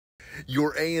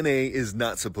Your ANA is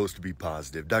not supposed to be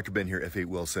positive. Dr. Ben here,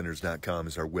 F8wellcenters.com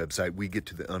is our website. We get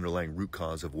to the underlying root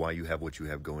cause of why you have what you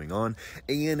have going on.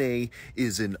 ANA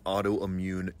is an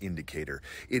autoimmune indicator.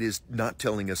 It is not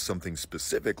telling us something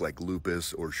specific like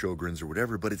lupus or Sjogren's or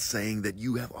whatever, but it's saying that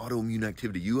you have autoimmune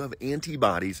activity. You have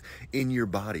antibodies in your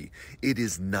body. It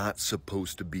is not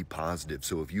supposed to be positive.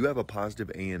 So if you have a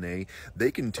positive ANA,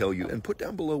 they can tell you, and put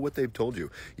down below what they've told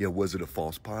you. Yeah, was it a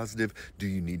false positive? Do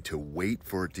you need to wait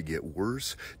for it to get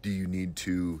worse? Do you need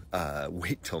to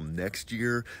wait till next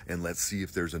year and let's see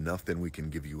if there's enough, then we can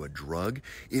give you a drug?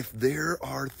 If there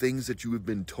are things that you have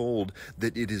been told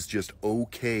that it is just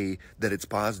okay that it's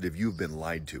positive, you've been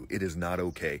lied to. It is not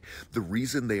okay. The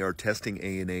reason they are testing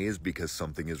ANA is because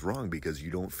something is wrong, because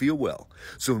you don't feel well.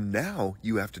 So now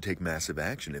you have to take massive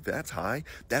action. If that's high,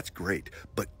 that's great,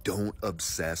 but don't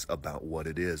obsess about what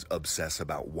it is. Obsess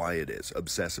about why it is.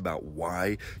 Obsess about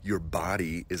why your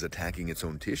body is attacking its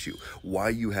own tissue, why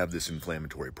you have this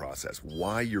inflammatory process,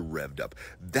 why you're revved up.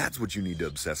 That's what you need to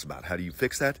obsess about. How do you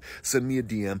fix that? Send me a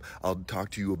DM. I'll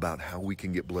talk to you about how we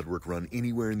can get blood work run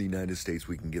anywhere in the United States.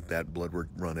 We can get that blood work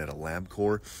run at a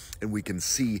LabCorp, and we can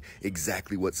see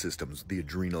exactly what systems, the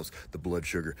adrenals, the blood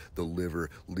sugar, the liver,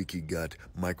 leaky gut,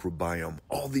 microbiome,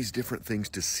 all these different things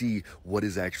to see what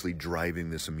is actually driving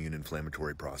this immune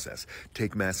inflammatory process.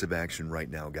 Take massive action right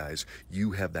now, guys.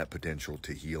 You have that potential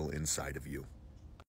to heal inside of you.